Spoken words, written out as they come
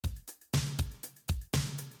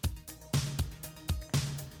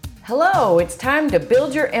Hello, it's time to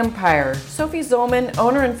build your empire. Sophie Zollman,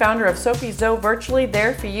 owner and founder of Sophie Zo Virtually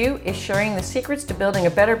There For You, is sharing the secrets to building a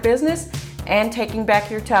better business and taking back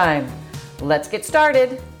your time. Let's get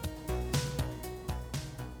started.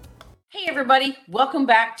 Hey everybody, welcome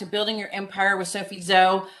back to Building Your Empire with Sophie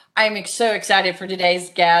Zo. I'm so excited for today's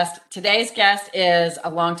guest. Today's guest is a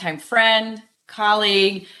longtime friend,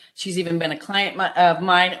 colleague. She's even been a client of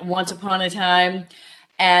mine once upon a time.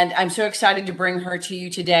 And I'm so excited to bring her to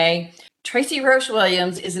you today. Tracy Roche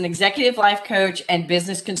Williams is an executive life coach and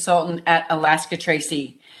business consultant at Alaska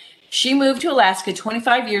Tracy. She moved to Alaska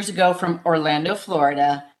 25 years ago from Orlando,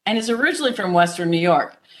 Florida, and is originally from Western New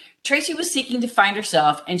York. Tracy was seeking to find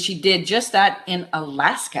herself, and she did just that in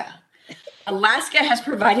Alaska. Alaska has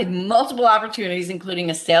provided multiple opportunities,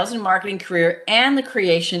 including a sales and marketing career and the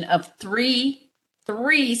creation of three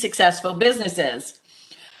successful businesses.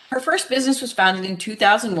 Her first business was founded in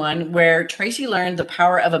 2001, where Tracy learned the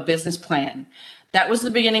power of a business plan. That was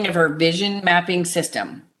the beginning of her vision mapping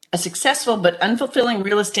system. A successful but unfulfilling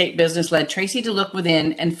real estate business led Tracy to look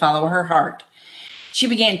within and follow her heart. She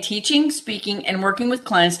began teaching, speaking, and working with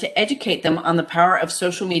clients to educate them on the power of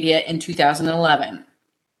social media in 2011.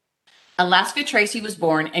 Alaska Tracy was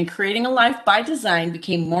born, and creating a life by design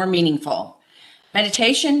became more meaningful.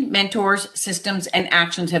 Meditation, mentors, systems, and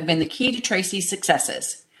actions have been the key to Tracy's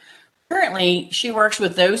successes. Currently, she works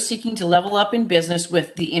with those seeking to level up in business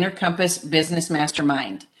with the Inner Compass Business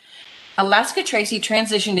Mastermind. Alaska Tracy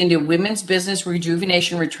transitioned into women's business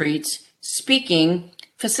rejuvenation retreats, speaking,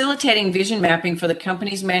 facilitating vision mapping for the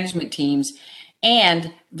company's management teams,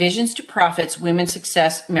 and Visions to Profits Women's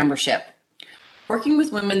Success membership. Working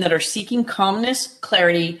with women that are seeking calmness,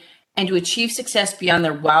 clarity, and to achieve success beyond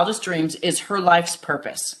their wildest dreams is her life's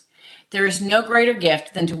purpose. There is no greater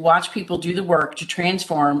gift than to watch people do the work to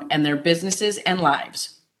transform in their businesses and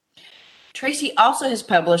lives. Tracy also has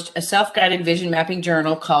published a self-guided vision mapping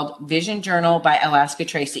journal called Vision Journal by Alaska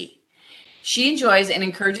Tracy. She enjoys and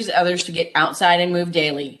encourages others to get outside and move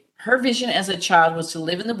daily. Her vision as a child was to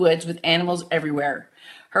live in the woods with animals everywhere.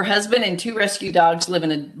 Her husband and 2 rescue dogs live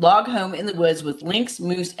in a log home in the woods with lynx,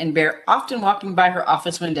 moose, and bear often walking by her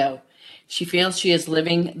office window. She feels she is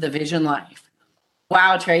living the vision life.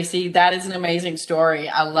 Wow, Tracy, that is an amazing story.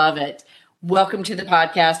 I love it. Welcome to the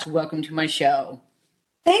podcast. Welcome to my show.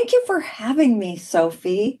 Thank you for having me,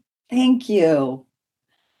 Sophie. Thank you.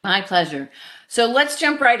 My pleasure. So let's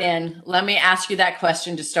jump right in. Let me ask you that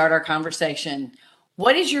question to start our conversation.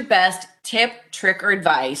 What is your best tip, trick, or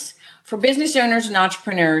advice for business owners and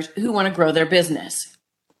entrepreneurs who want to grow their business?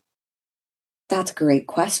 That's a great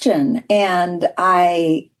question. And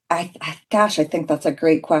I think that's a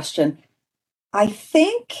great question. I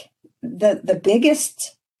think the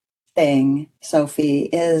biggest thing, Sophie,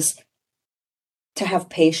 is to have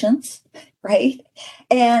patience, right?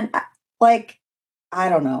 And I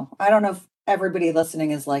don't know if everybody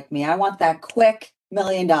listening is like me. I want that quick $1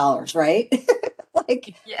 million, right?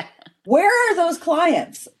 Yeah. Where are those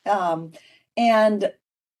clients? And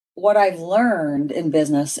what I've learned in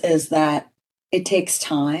business is that it takes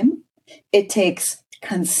time, it takes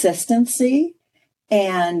consistency,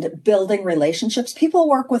 and building relationships. People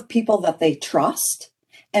work with people that they trust,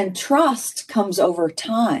 and trust comes over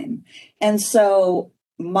time. And so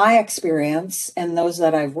my experience and those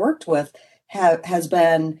that I've worked with has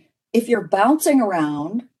been, if you're bouncing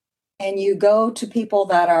around and you go to people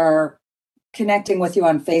that are connecting with you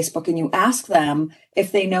on Facebook and you ask them if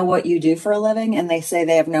they know what you do for a living and they say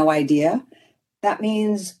they have no idea, that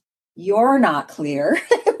means you're not clear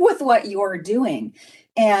with what you're doing.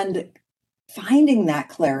 And finding that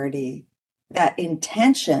clarity, that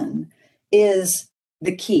intention is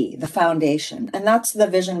the key, the foundation. And that's the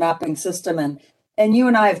vision mapping system. And you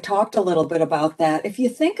and I have talked a little bit about that. If you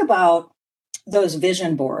think about those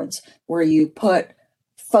vision boards where you put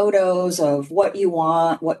photos of what you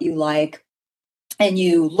want, what you like, and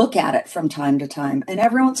you look at it from time to time, and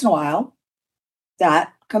every once in a while,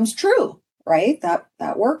 that comes true, right?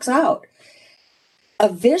 That works out.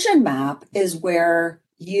 A vision map is where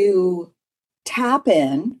you tap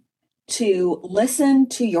in to listen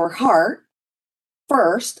to your heart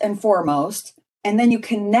first and foremost, and then you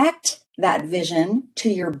connect that vision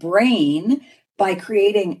to your brain by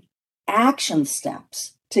creating action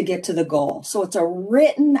steps to get to the goal. So it's a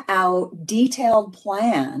written out, detailed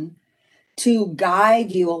plan to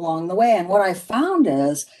guide you along the way. And what I found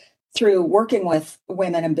is through working with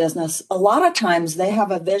women in business, a lot of times they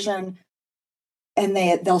have a vision and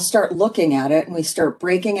they'll start looking at it, and we start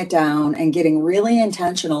breaking it down and getting really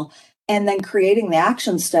intentional and then creating the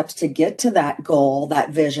action steps to get to that goal, that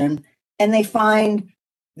vision. And they find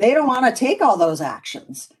they don't want to take all those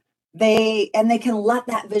actions. They can let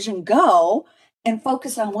that vision go and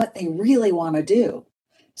focus on what they really want to do.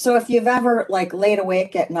 So if you've ever like laid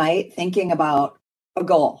awake at night thinking about a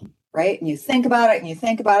goal, right? And you think about it and you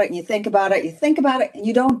think about it and you think about it, you think about it and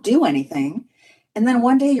you don't do anything. And then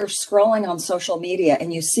one day you're scrolling on social media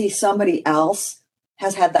and you see somebody else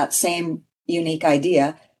has had that same unique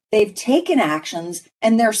idea. They've taken actions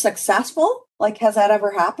and they're successful. Like, has that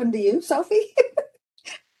ever happened to you, Sophie?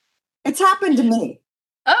 It's happened to me.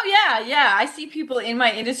 Oh yeah, yeah. I see people in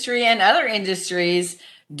my industry and other industries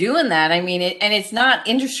doing that. I mean, and it's not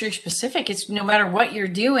industry specific. It's no matter what you're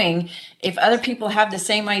doing. If other people have the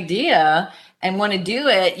same idea and want to do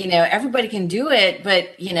it, everybody can do it.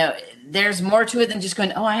 But there's more to it than just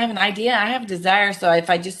going, "Oh, I have an idea. I have a desire. So if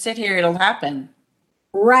I just sit here, it'll happen."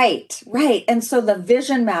 Right, right. And so the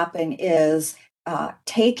vision mapping is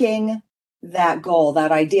taking that goal,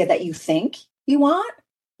 that idea that you think you want,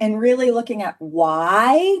 and really looking at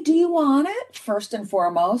why do you want it first and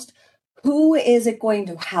foremost. Who is it going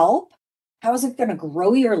to help? How is it going to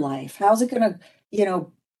grow your life? How is it going to,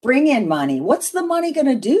 bring in money? What's the money going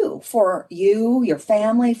to do for you, your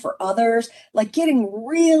family, for others? Like getting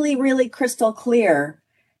really, really crystal clear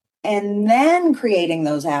and then creating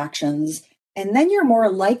those actions. And then you're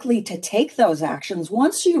more likely to take those actions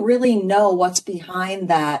once you really know what's behind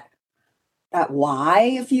that why,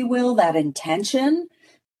 if you will, that intention.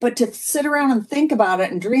 But to sit around and think about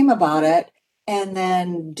it and dream about it and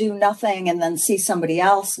then do nothing and then see somebody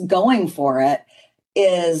else going for it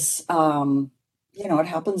is, it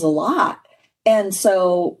happens a lot. And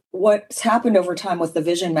so what's happened over time with the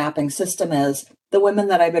vision mapping system is the women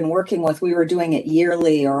that I've been working with, we were doing it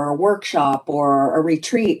yearly or a workshop or a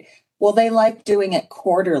retreat. Well, they like doing it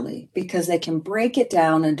quarterly because they can break it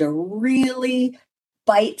down into really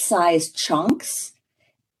bite-sized chunks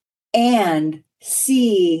and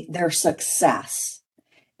see their success.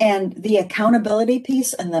 And the accountability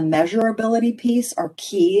piece and the measurability piece are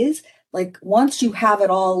keys. Like once you have it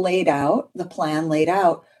all laid out, the plan laid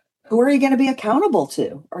out, who are you going to be accountable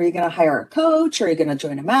to? Are you going to hire a coach? Are you going to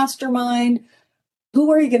join a mastermind?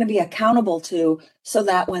 Who are you going to be accountable to so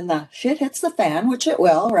that when the shit hits the fan, which it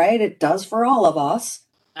will, right? It does for all of us.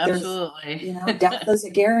 Absolutely. Death is a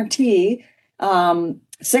guarantee.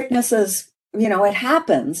 Sickness is, it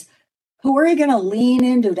happens. Who are you going to lean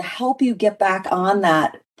into to help you get back on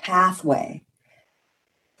that pathway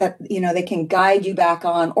that, they can guide you back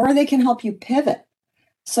on, or they can help you pivot.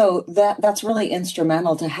 So that's really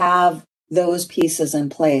instrumental to have those pieces in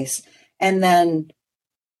place. And then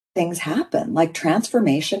things happen, like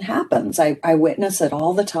transformation happens. I witness it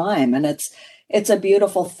all the time. And it's a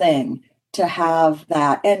beautiful thing to have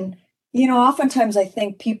that. And, oftentimes I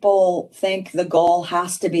think people think the goal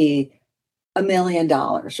has to be $1 million,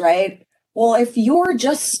 right? Well, if you're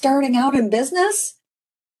just starting out in business,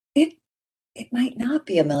 it might not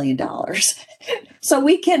be $1 million. So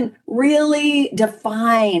we can really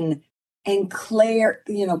define and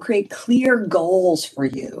create clear goals for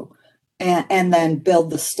you and then build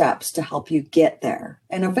the steps to help you get there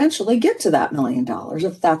and eventually get to that $1 million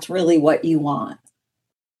if that's really what you want.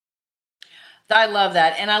 I love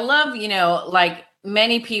that. And I love, like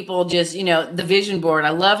many people just, the vision board.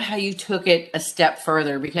 I love how you took it a step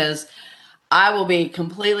further because I will be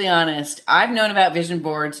completely honest. I've known about vision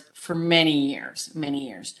boards for many years, many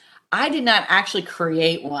years. I did not actually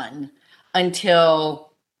create one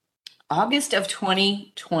until August of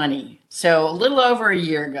 2020. So a little over a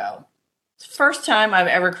year ago. It's the first time I've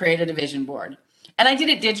ever created a vision board. And I did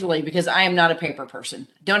it digitally because I am not a paper person.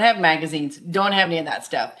 Don't have magazines, don't have any of that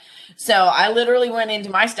stuff. So I literally went into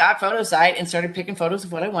my stock photo site and started picking photos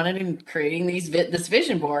of what I wanted and creating this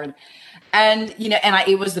vision board. And,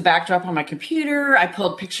 it was the backdrop on my computer. I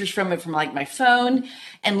pulled pictures from it from like my phone,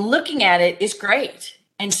 and looking at it is great.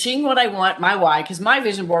 And seeing what I want, my why, because my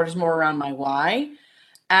vision board is more around my why.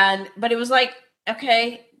 But it was like,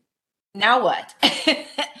 okay, now what?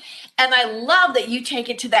 And I love that you take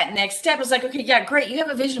it to that next step. It's like, okay, yeah, great. You have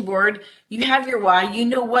a vision board. You have your why. You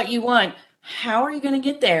know what you want. How are you going to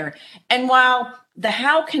get there? And while the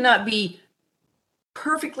how cannot be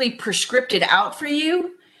perfectly prescripted out for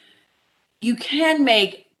you, you can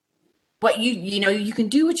make what you can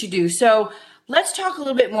do what you do. So let's talk a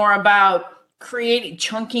little bit more about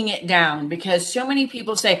chunking it down, because so many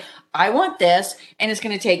people say, I want this, and it's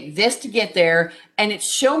going to take this to get there. And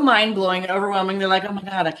it's so mind blowing and overwhelming. They're like, oh my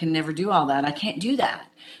God, I can never do all that. I can't do that.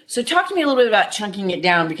 So talk to me a little bit about chunking it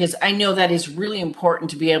down, because I know that is really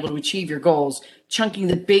important to be able to achieve your goals, chunking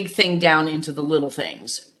the big thing down into the little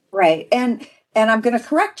things. Right. And I'm going to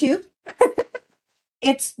correct you.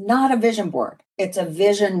 It's not a vision board. It's a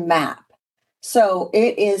vision map. So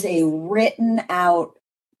it is a written out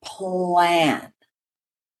plan.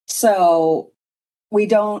 So we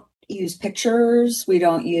don't use pictures. We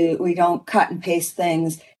don't cut and paste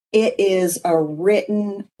things. It is a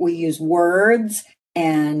written, we use words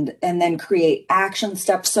and then create action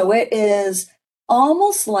steps. So it is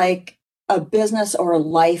almost like a business or a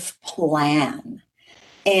life plan.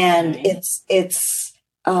 And Okay. it's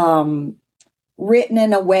written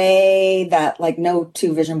in a way that, like, no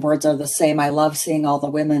two vision boards are the same. I love seeing all the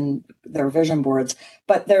women, their vision boards,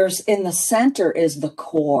 but there's in the center is the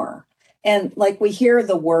core. And like we hear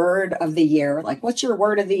the word of the year, like, what's your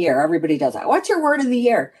word of the year? Everybody does that. What's your word of the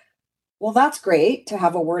year? Well, that's great to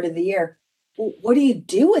have a word of the year. Well, what do you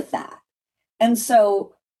do with that? And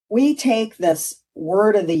so we take this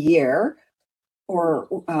word of the year, or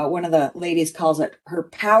one of the ladies calls it her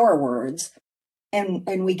power words, and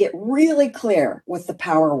we get really clear with the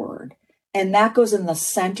power word, and that goes in the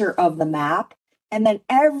center of the map. And then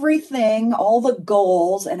everything, all the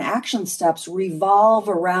goals and action steps revolve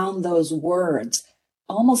around those words,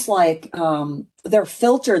 almost like they're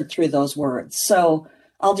filtered through those words. So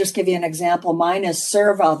I'll just give you an example. Mine is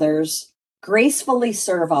serve others, gracefully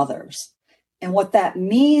serve others. And what that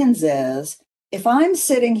means is, if I'm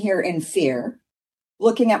sitting here in fear,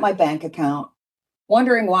 looking at my bank account,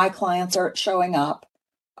 wondering why clients aren't showing up,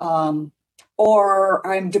 or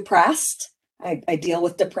I'm depressed, I deal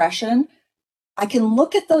with depression, I can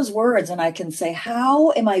look at those words and I can say,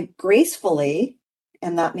 how am I gracefully,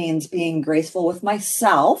 and that means being graceful with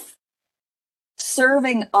myself,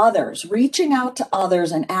 serving others, reaching out to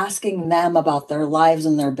others and asking them about their lives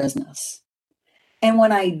and their business. And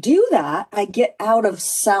when I do that, I get out of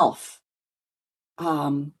self.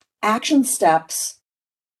 Action steps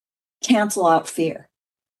cancel out fear.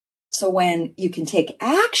 So when you can take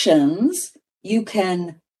actions, you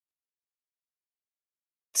can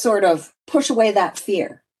sort of push away that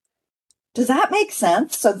fear. Does that make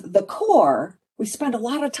sense? So the core, we spend a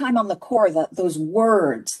lot of time on the core, those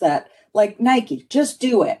words that, like Nike, just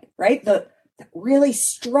do it, right? The really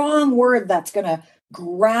strong word that's going to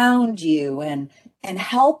ground you and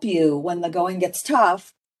help you when the going gets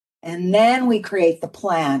tough. And then we create the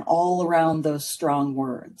plan all around those strong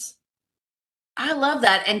words. I love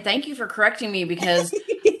that. And thank you for correcting me, because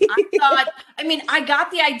I thought, I mean, I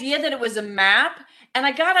got the idea that it was a map, and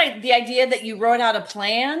I got the idea that you wrote out a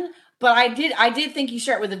plan, but I did think you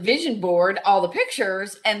start with a vision board, all the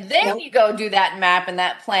pictures, and then Yep. you go do that map and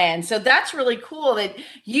that plan. So that's really cool that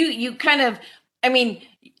you kind of, I mean,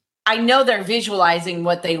 I know they're visualizing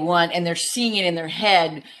what they want and they're seeing it in their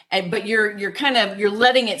head, but you're kind of, you're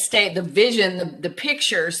letting it stay, the vision, the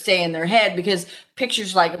pictures stay in their head, because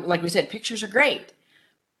pictures, like we said, pictures are great.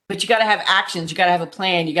 But you got to have actions. You got to have a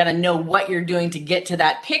plan. You got to know what you're doing to get to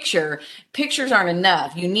that picture. Pictures aren't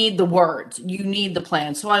enough. You need the words. You need the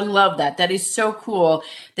plan. So I love that. That is so cool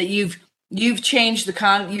that you've changed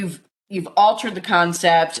you've altered the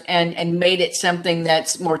concept and made it something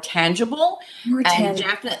that's more tangible. More And tangible.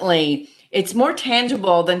 definitely it's more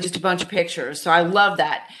tangible than just a bunch of pictures. So I love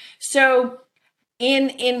that. So in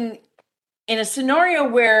in a scenario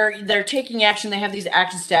where they're taking action, they have these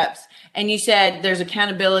action steps, and you said there's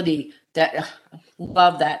accountability. That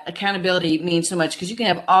love that. Accountability means so much, because you can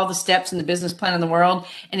have all the steps in the business plan in the world,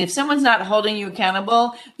 and if someone's not holding you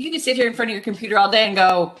accountable, you can sit here in front of your computer all day and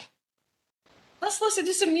go, let's listen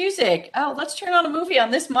to some music. Oh, let's turn on a movie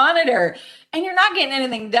on this monitor, and you're not getting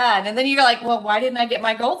anything done. And then you're like, well, why didn't I get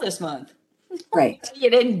my goal this month? Right. You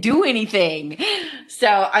didn't do anything. So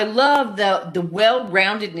I love the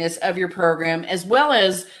well-roundedness of your program, as well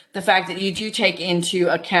as the fact that you do take into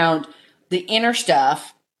account the inner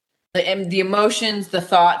stuff, the emotions, the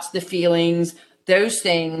thoughts, the feelings, those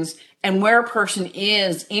things, and where a person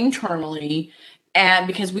is internally. And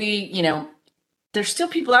because there's still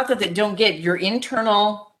people out there that don't get your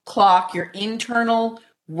internal clock, your internal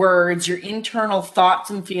words, your internal thoughts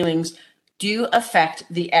and feelings do affect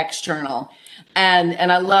the external.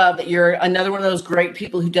 And I love that you're another one of those great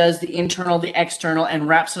people who does the internal, the external, and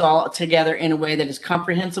wraps it all together in a way that is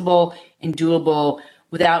comprehensible and doable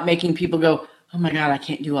without making people go, oh my God, I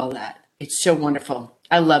can't do all that. It's so wonderful.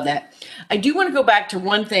 I love that. I do want to go back to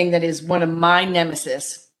one thing that is one of my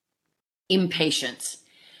nemesis: impatience.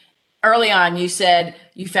 Early on, you said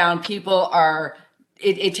you found people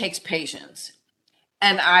it takes patience.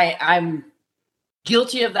 And I'm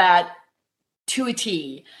guilty of that to a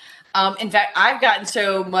T. In fact, I've gotten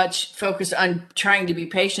so much focused on trying to be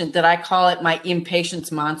patient that I call it my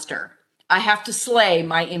impatience monster. I have to slay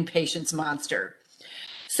my impatience monster.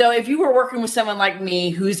 So if you were working with someone like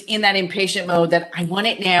me who's in that impatient mode, that I want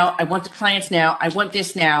it now, I want the clients now, I want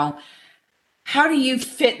this now, how do you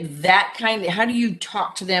fit that how do you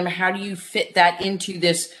talk to them? How do you fit that into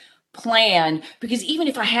this plan? Because even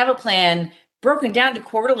if I have a plan broken down to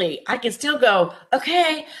quarterly, I can still go,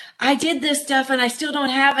 okay, I did this stuff and I still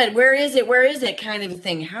don't have it. Where is it? Where is it? Kind of a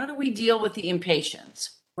thing. How do we deal with the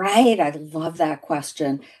impatience? Right. I love that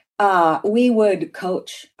question. I would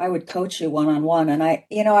coach you one-on-one. And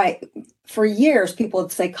for years, people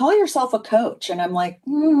would say, call yourself a coach. And I'm like,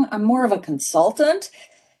 I'm more of a consultant.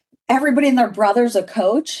 Everybody and their brother's a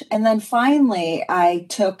coach. And then finally, I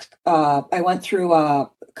went through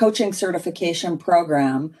a coaching certification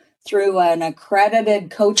program through an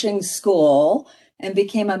accredited coaching school and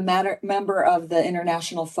became a member of the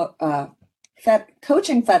International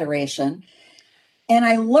Coaching Federation. And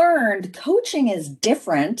I learned coaching is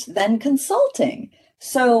different than consulting.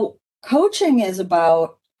 So coaching is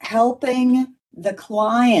about helping the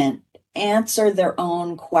client answer their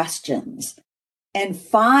own questions and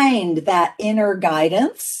find that inner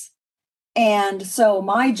guidance. And so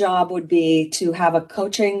my job would be to have a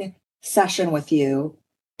coaching session with you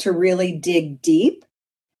to really dig deep,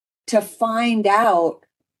 to find out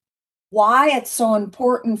why it's so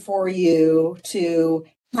important for you to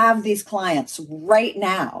have these clients right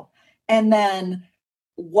now, and then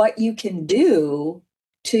what you can do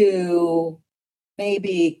to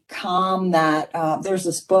maybe calm that. There's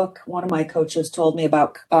this book one of my coaches told me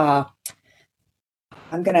about.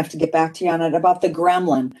 I'm going to have to get back to you on it, about the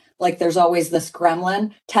gremlin. Like there's always this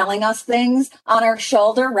gremlin telling us things on our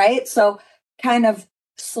shoulder, right? So kind of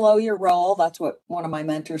slow your roll. That's what one of my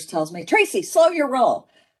mentors tells me. Tracy, slow your roll.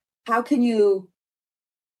 How can you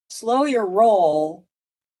slow your roll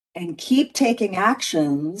and keep taking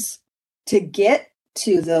actions to get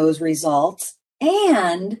to those results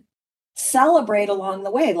and celebrate along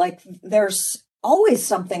the way? Like there's always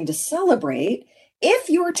something to celebrate if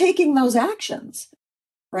you're taking those actions,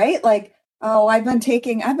 right? Like, oh, I've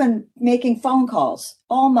been making phone calls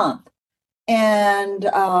all month. And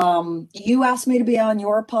you asked me to be on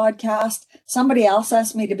your podcast. Somebody else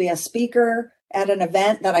asked me to be a speaker at an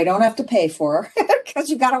event that I don't have to pay for because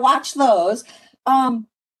you got to watch those.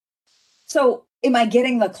 So am I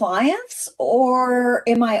getting the clients or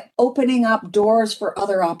am I opening up doors for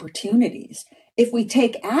other opportunities? If we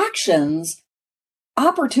take actions,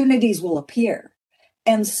 opportunities will appear.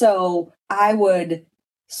 And so I would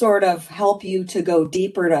sort of help you to go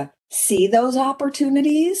deeper to see those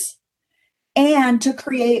opportunities and to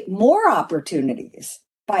create more opportunities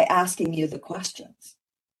by asking you the questions.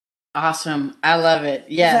 Awesome. I love it.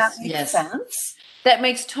 Yes. Does that make Yes. sense? That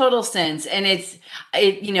makes total sense. And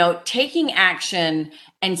taking action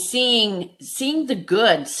and seeing the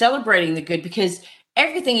good, celebrating the good, because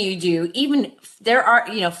everything you do, even there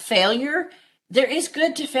are, failure, there is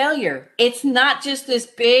good to failure. It's not just this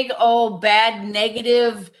big old bad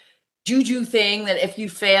negative juju thing that if you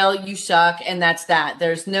fail, you suck and that's that.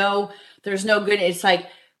 There's no good. It's like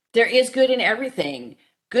there is good in everything.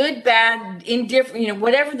 Good, bad, indifferent,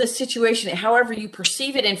 whatever the situation, however you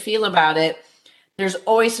perceive it and feel about it, there's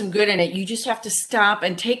always some good in it. You just have to stop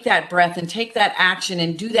and take that breath and take that action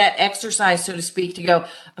and do that exercise, so to speak, to go,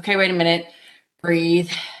 okay, wait a minute, breathe,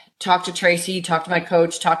 talk to Tracy, talk to my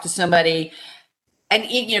coach, talk to somebody. And,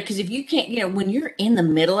 because if you can't, when you're in the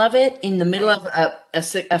middle of it, in the middle of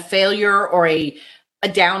a failure or a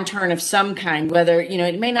downturn of some kind, whether,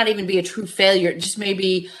 it may not even be a true failure, it just may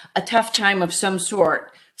be a tough time of some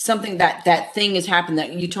sort, something that thing has happened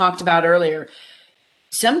that you talked about earlier.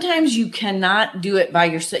 Sometimes you cannot do it by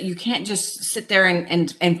yourself. You can't just sit there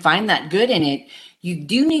and find that good in it. You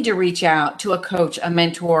do need to reach out to a coach, a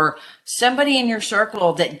mentor, somebody in your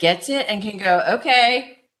circle that gets it and can go,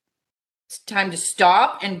 okay, it's time to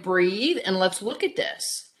stop and breathe and let's look at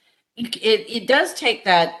this. It does take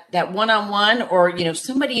that one-on-one or,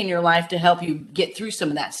 somebody in your life to help you get through some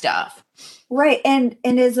of that stuff. Right. And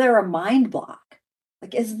is there a mind block?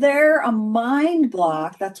 Like, is there a mind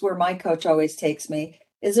block? That's where my coach always takes me.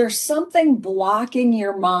 Is there something blocking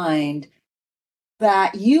your mind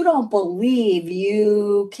that you don't believe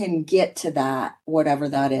you can get to that, whatever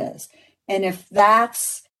that is? And if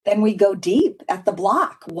that's, then we go deep at the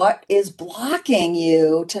block. What is blocking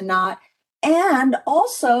you to not? And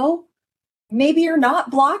also, maybe you're not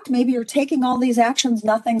blocked. Maybe you're taking all these actions,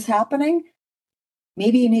 nothing's happening.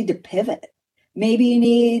 Maybe you need to pivot. Maybe you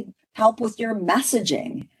need help with your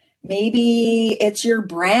messaging. Maybe it's your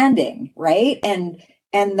branding, right? And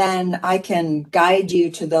then I can guide you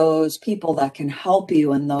to those people that can help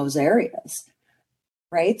you in those areas,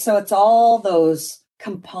 right? So it's all those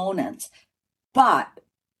components. Most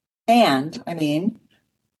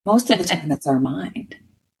of the time it's our mind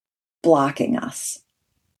blocking us.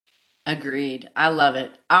 Agreed. I love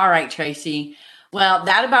it. All right, Tracy. Well,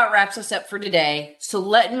 that about wraps us up for today. So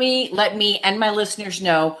let me and my listeners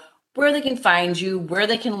know where they can find you, where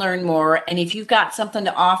they can learn more. And if you've got something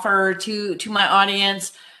to offer to my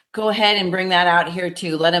audience, go ahead and bring that out here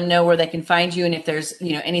too. Let them know where they can find you and if there's,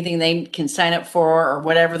 anything they can sign up for or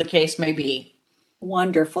whatever the case may be.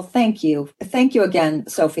 Wonderful. Thank you. Thank you again,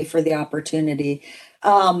 Sophie, for the opportunity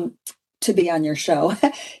to be on your show.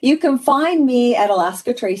 You can find me at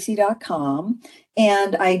alaskatracy.com,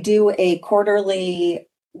 and I do a quarterly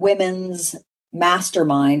women's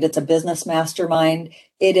mastermind. It's a business mastermind.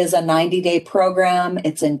 It is a 90-day program.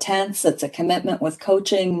 It's intense. It's a commitment with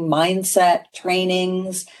coaching, mindset,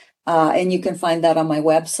 trainings, and you can find that on my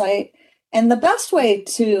website. And the best way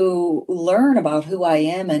to learn about who I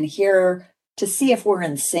am and hear to see if we're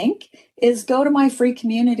in sync is go to my free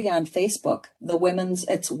community on Facebook.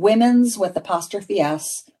 It's women's with apostrophe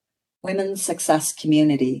S, Women's Success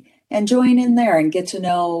Community, and join in there and get to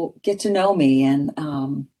know me. And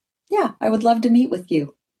I would love to meet with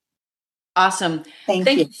you. Awesome. Thank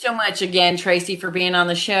you so much again, Tracy, for being on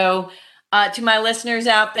the show. To my listeners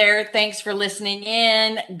out there, thanks for listening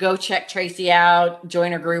in. Go check Tracy out.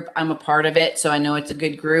 Join her group. I'm a part of it, so I know it's a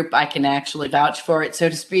good group. I can actually vouch for it, so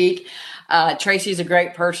to speak. Tracy's a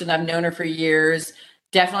great person. I've known her for years.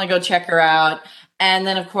 Definitely go check her out. And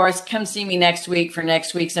then, of course, come see me next week for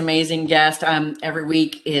next week's amazing guest. Every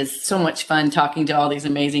week is so much fun talking to all these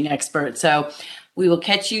amazing experts. So we will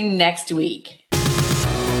catch you next week.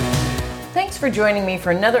 Thanks for joining me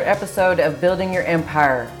for another episode of Building Your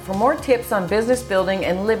Empire. For more tips on business building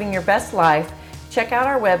and living your best life, check out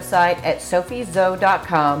our website at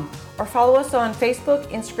sophiezo.com or follow us on Facebook,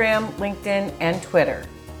 Instagram, LinkedIn, and Twitter.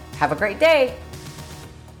 Have a great day.